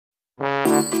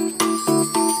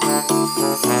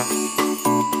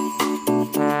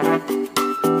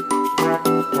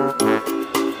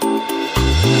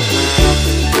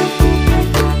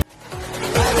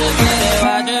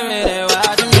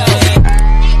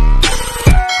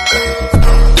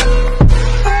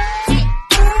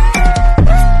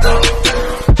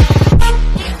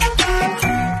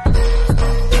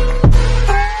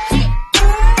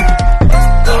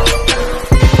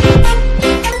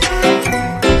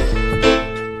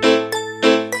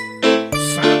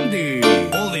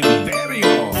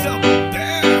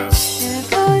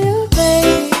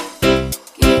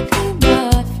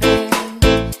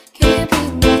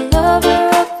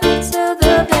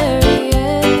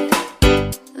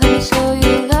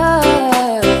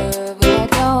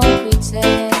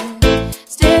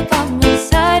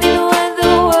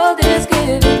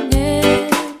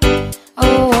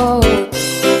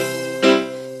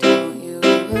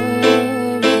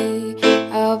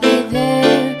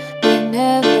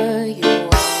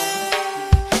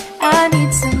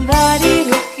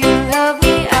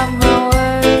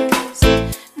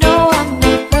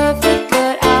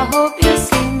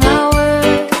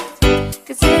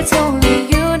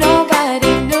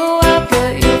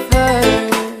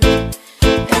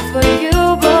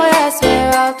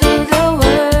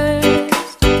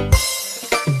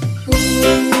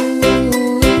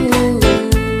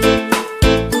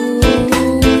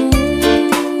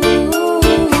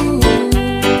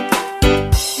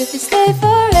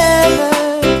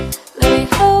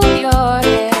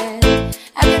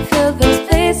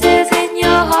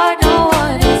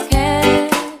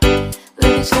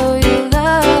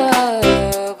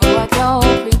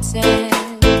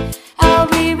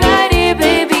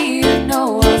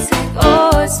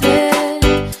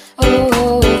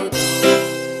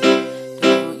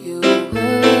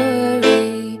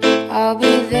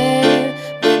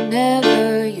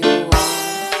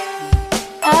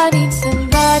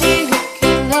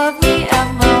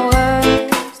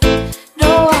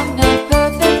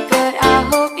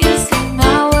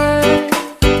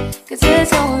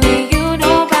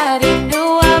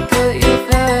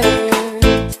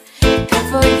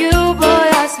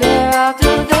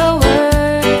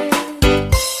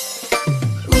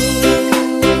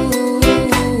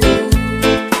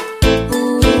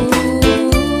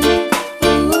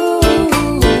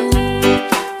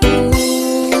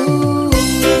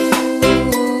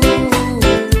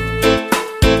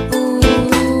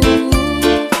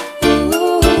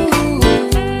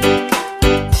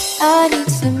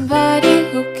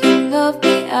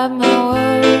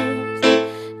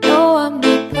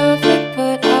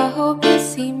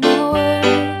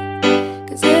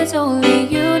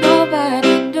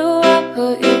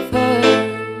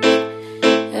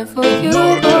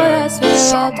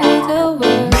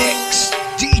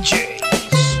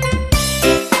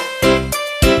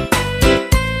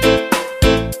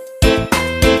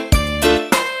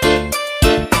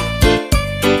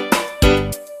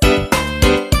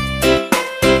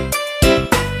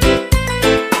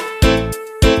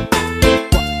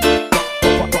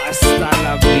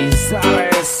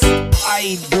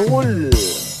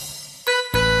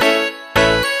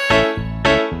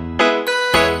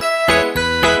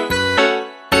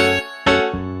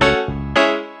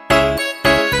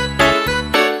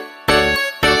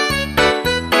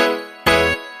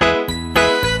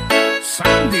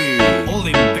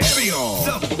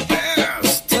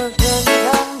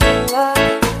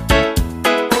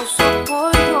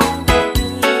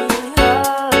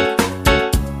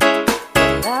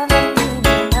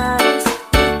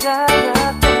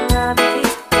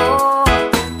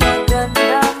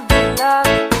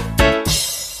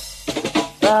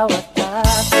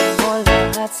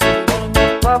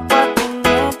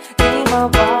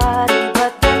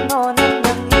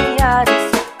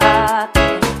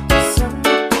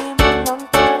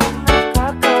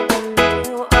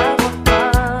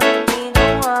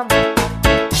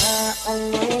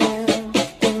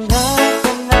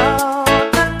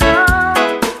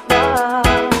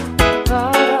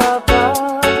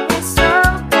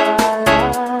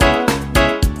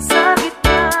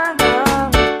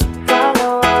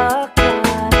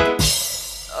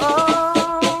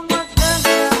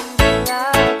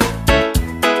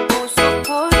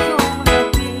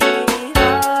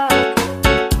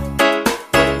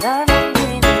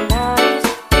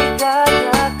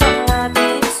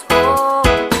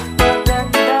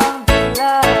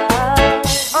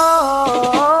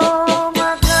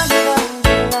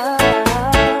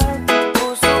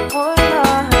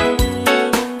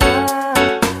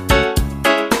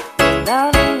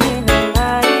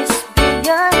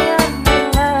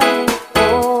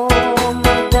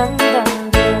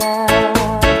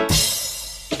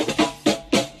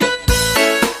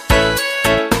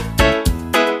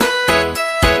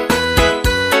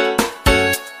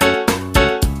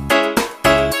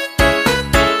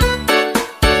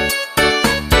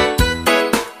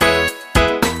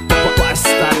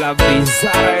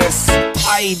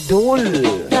Idol.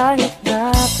 Kahit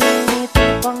na pinitin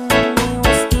pang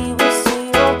umiwas-iwas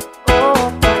sa'yo,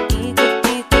 oh,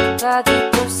 paikot-ikot ka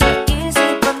dito sa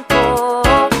isipan ko.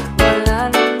 Wala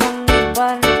namang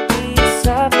iba,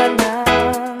 nag-iisa ka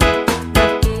lang,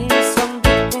 nag-iisang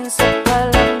bituin sa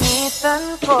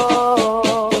kalamitan ko.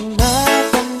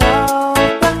 Tumatanaw,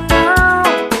 tanaw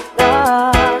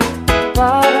lang,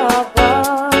 para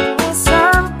bang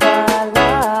isang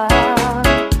palang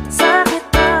sa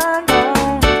gitna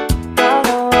ng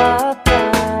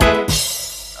kalawakan.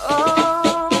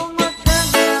 Oh,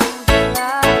 magandang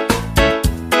dilag,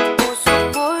 puso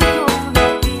ko'y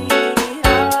lumabihag.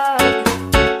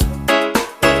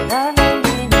 Wala nang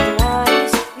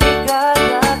dinais,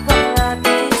 ligaya kang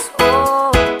nais.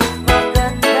 Oh,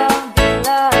 magandang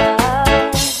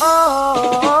dilag.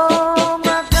 Oh,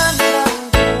 magandang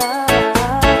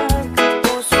dilag,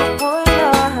 puso ko'y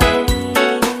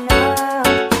nahihina.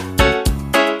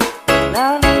 Wala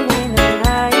nang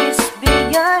dinais,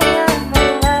 bigaya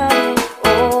ng langit.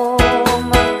 Oh,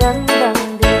 magandang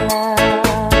dilag.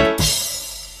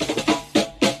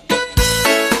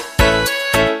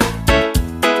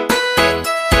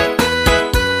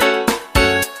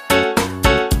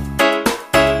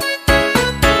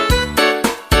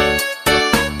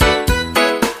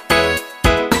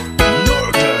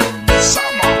 Northern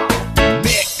Summer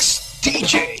Mix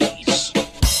DJs.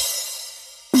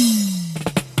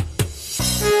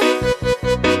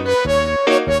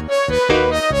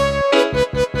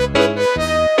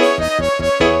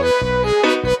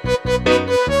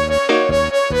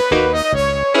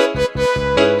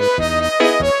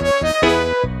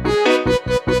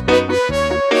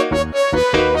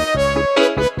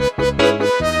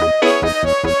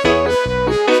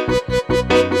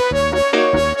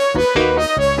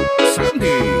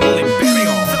 Sandy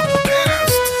Oliverio, the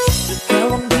best. Ikaw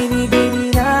ang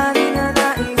binibini na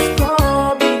ninanais ko,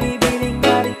 binibining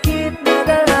marikit na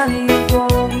dalahin ko.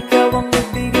 Ikaw ang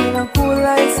nagbigay ng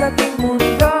kulay sa aking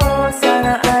mundo,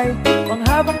 sana ay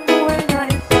panghabang buhay na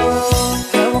ito.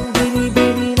 Ikaw ang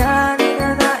binibini na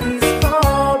ninanais ko,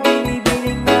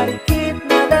 binibining marikit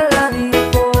na dalahin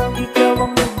ko. Ikaw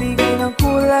ang nagbigay ng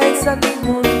kulay sa aking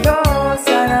mundo,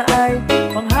 sana ay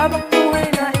panghabang buhay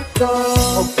na ito.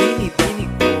 O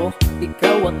binibining ko,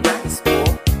 ikaw ang nais ko,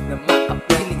 na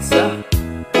makapiling sa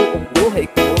buong buhay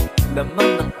ko. Laman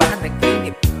ng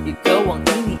panaginip, ikaw ang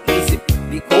iniisip.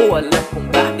 Di ko alam kung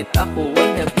bakit ako ay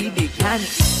nabibighani.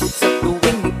 Sa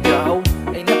tuwing ikaw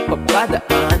ay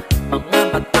napapadaan, mga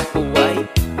mata ko ay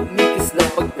kumikisla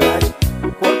pagkat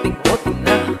korting-korting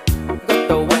na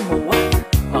katawan mo at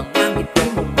mga ngiti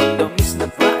mo madamis na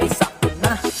ba ay sakto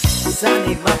na.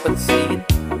 Sana'y mapansin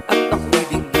at ako'y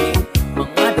dinggin,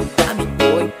 mga damdamin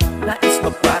ko'y nais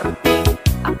maparating.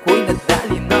 Ako'y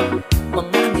nadali ng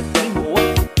mga ngiti mo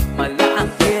at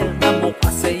malaanghel na mukha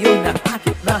sa'yo na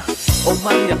akit na. O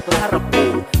Maria Clara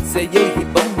ko, sa'yo'y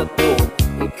hibang na to.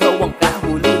 Ikaw ang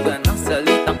kahulugan ng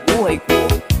salitang buhay ko.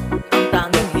 Ang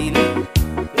tanging hiling,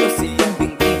 Diyos iyong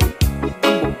binggin.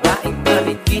 Ang babaeng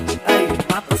maligit ay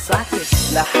mapasakin.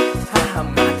 Lahat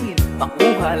hahamakin,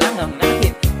 makuha lang ang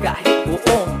natin. Kahit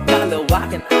buong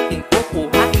kalawakan aking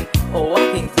kukuhain. O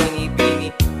aking binibini,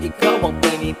 ikaw ang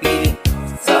pinipili.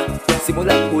 Sa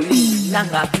simula't huli ng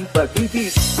aking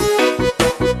pag-ibig.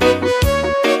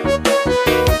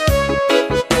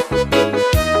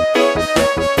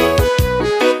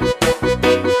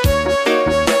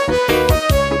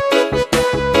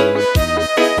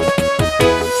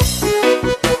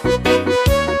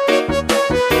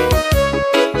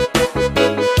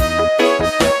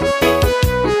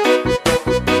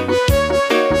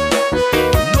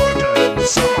 Northern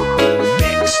Summer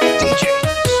Mix DJs.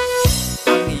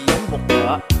 Ang iyong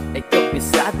mukha ay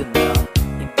kabisado na,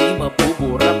 hindi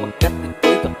mabubura pagkat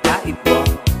ito'y kakaiba.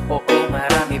 Oo,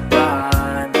 marami pa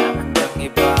naman ng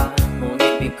iba,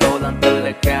 ngunit ikaw lang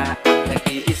talaga ang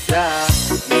nag-iisa.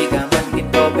 Di ka man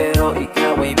ginto pero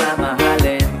ikaw ay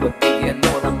mamahalin. Pagbigyan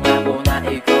mo lang ako na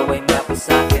ikaw ay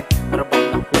mapasakin. Para bang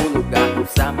nahulog ako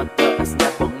sa mataas na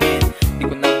bangin. Di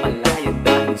ko na malaya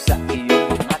dahil sa iyong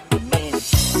mga tingin.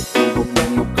 Tubog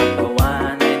ng iyong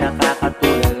katawan ay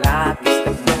nakakatulala.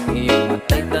 Kistak ng iyong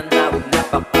matay tanawag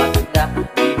napakaganda.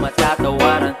 Di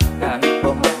matatawaran kahit pa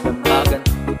magdamagan.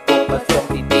 Ito ba't kong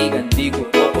titigan, di ko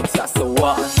to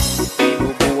pagsasawaan.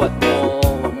 Binubuhat mo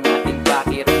ang ating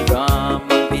pakiramdam.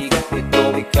 Ang bigat ito,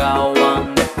 ikaw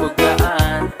ang